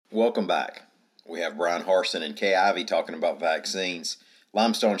Welcome back. We have Brian Harsin and Kay Ivey talking about vaccines,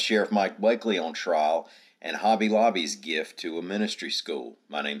 Limestone Sheriff Mike Blakely on trial, and Hobby Lobby's gift to a ministry school.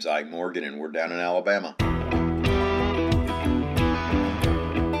 My name's Ike Morgan, and we're down in Alabama.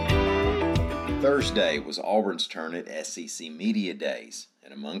 Thursday was Auburn's turn at SEC Media Days,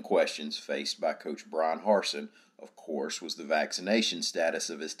 and among questions faced by Coach Brian Harsin, of course, was the vaccination status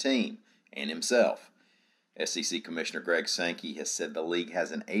of his team and himself. SEC Commissioner Greg Sankey has said the league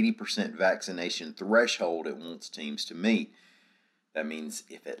has an 80% vaccination threshold it wants teams to meet. That means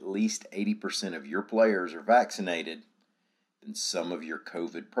if at least 80% of your players are vaccinated, then some of your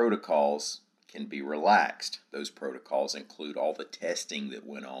COVID protocols can be relaxed. Those protocols include all the testing that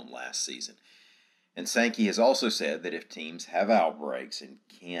went on last season. And Sankey has also said that if teams have outbreaks and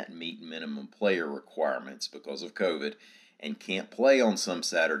can't meet minimum player requirements because of COVID and can't play on some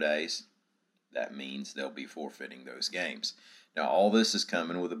Saturdays, that means they'll be forfeiting those games. Now, all this is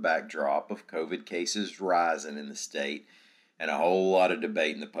coming with a backdrop of COVID cases rising in the state and a whole lot of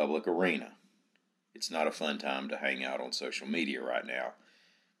debate in the public arena. It's not a fun time to hang out on social media right now,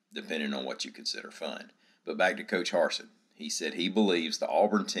 depending on what you consider fun. But back to Coach Harsin. He said he believes the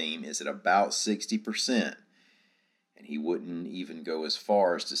Auburn team is at about 60%, and he wouldn't even go as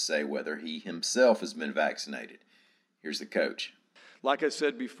far as to say whether he himself has been vaccinated. Here's the coach. Like I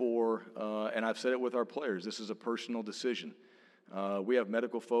said before, and I've said it with our players, this is a personal decision. We have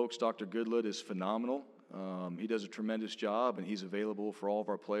medical folks. Dr. Goodlett is phenomenal. He does a tremendous job, and he's available for all of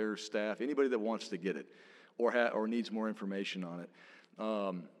our players, staff, anybody that wants to get it or needs more information on it.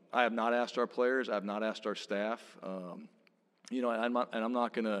 I have not asked our players. I have not asked our staff. And I'm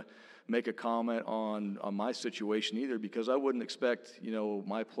not going to make a comment on my situation either, because I wouldn't expect,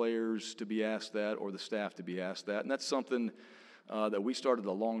 my players to be asked that or the staff to be asked that. And that's something that we started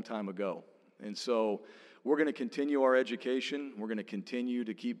a long time ago. And so we're going to continue our education. We're going to continue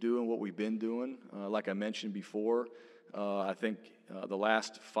to keep doing what we've been doing. Like I mentioned before, I think the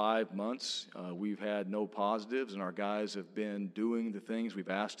last 5 months we've had no positives, and our guys have been doing the things we've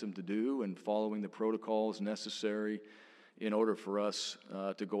asked them to do and following the protocols necessary in order for us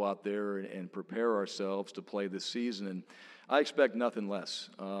to go out there and prepare ourselves to play this season. And I expect nothing less.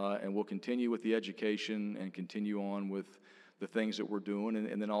 And we'll continue with the education and continue on with the things that we're doing,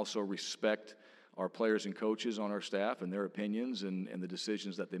 and then also respect our players and coaches on our staff and their opinions and the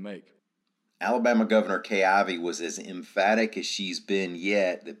decisions that they make. Alabama Governor Kay Ivey was as emphatic as she's been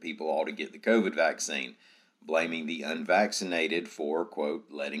yet that people ought to get the COVID vaccine, blaming the unvaccinated for, quote,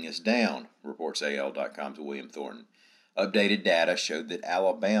 letting us down, reports AL.com's William Thornton. Updated data showed that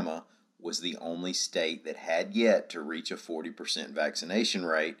Alabama was the only state that had yet to reach a 40% vaccination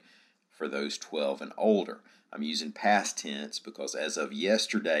rate for those 12 and older. I'm using past tense because as of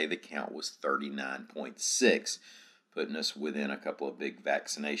yesterday, the count was 39.6, putting us within a couple of big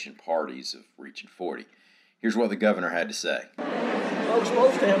vaccination parties of reaching 40. Here's what the governor had to say. Folks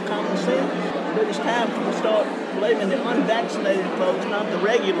supposed to have common sense, but it's time to start blaming the unvaccinated folks, not the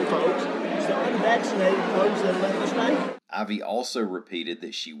regular folks. It's the unvaccinated folks that let us down. Ivey also repeated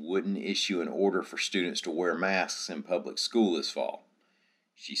that she wouldn't issue an order for students to wear masks in public school this fall.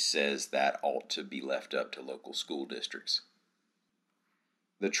 She says that ought to be left up to local school districts.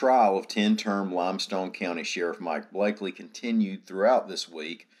 The trial of 10-term Limestone County Sheriff Mike Blakely continued throughout this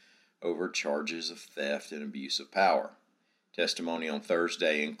week over charges of theft and abuse of power. Testimony on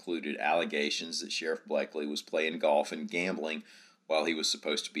Thursday included allegations that Sheriff Blakely was playing golf and gambling while he was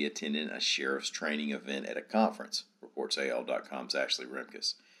supposed to be attending a sheriff's training event at a conference, reports AL.com's Ashley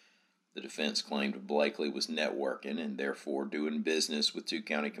Remkus. The defense claimed Blakely was networking and therefore doing business with two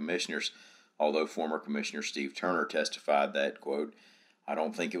county commissioners, although former Commissioner Steve Turner testified that, quote, I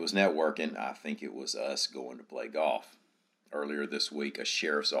don't think it was networking, I think it was us going to play golf. Earlier this week, a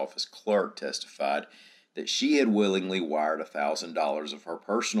sheriff's office clerk testified that she had willingly wired $1,000 of her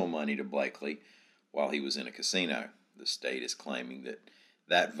personal money to Blakely while he was in a casino. The state is claiming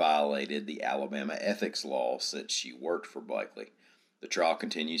that violated the Alabama ethics law since she worked for Blakely. The trial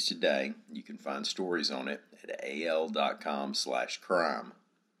continues today. You can find stories on it at al.com/crime.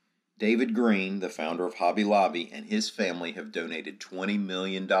 David Green, the founder of Hobby Lobby, and his family have donated $20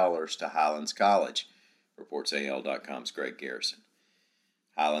 million to Highlands College, reports AL.com's Greg Garrison.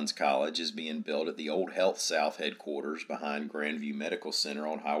 Highlands College is being built at the old Health South headquarters behind Grandview Medical Center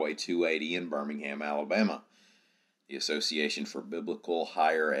on Highway 280 in Birmingham, Alabama. The Association for Biblical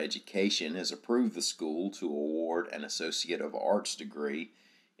Higher Education has approved the school to award an Associate of Arts degree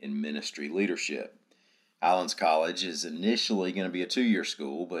in ministry leadership. Highlands College is initially going to be a 2-year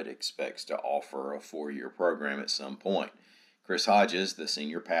school, but expects to offer a 4-year program at some point. Chris Hodges, the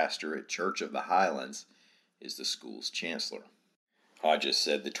senior pastor at Church of the Highlands, is the school's chancellor. Hodges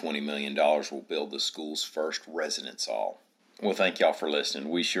said the $20 million will build the school's first residence hall. Well, thank y'all for listening.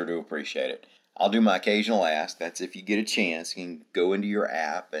 We sure do appreciate it. I'll do my occasional ask. That's if you get a chance, you can go into your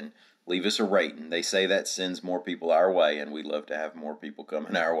app and leave us a rating. They say that sends more people our way, and we'd love to have more people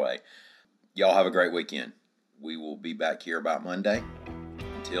coming our way. Y'all have a great weekend. We will be back here about Monday.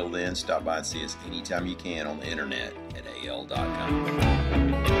 Until then, stop by and see us anytime you can on the internet at al.com.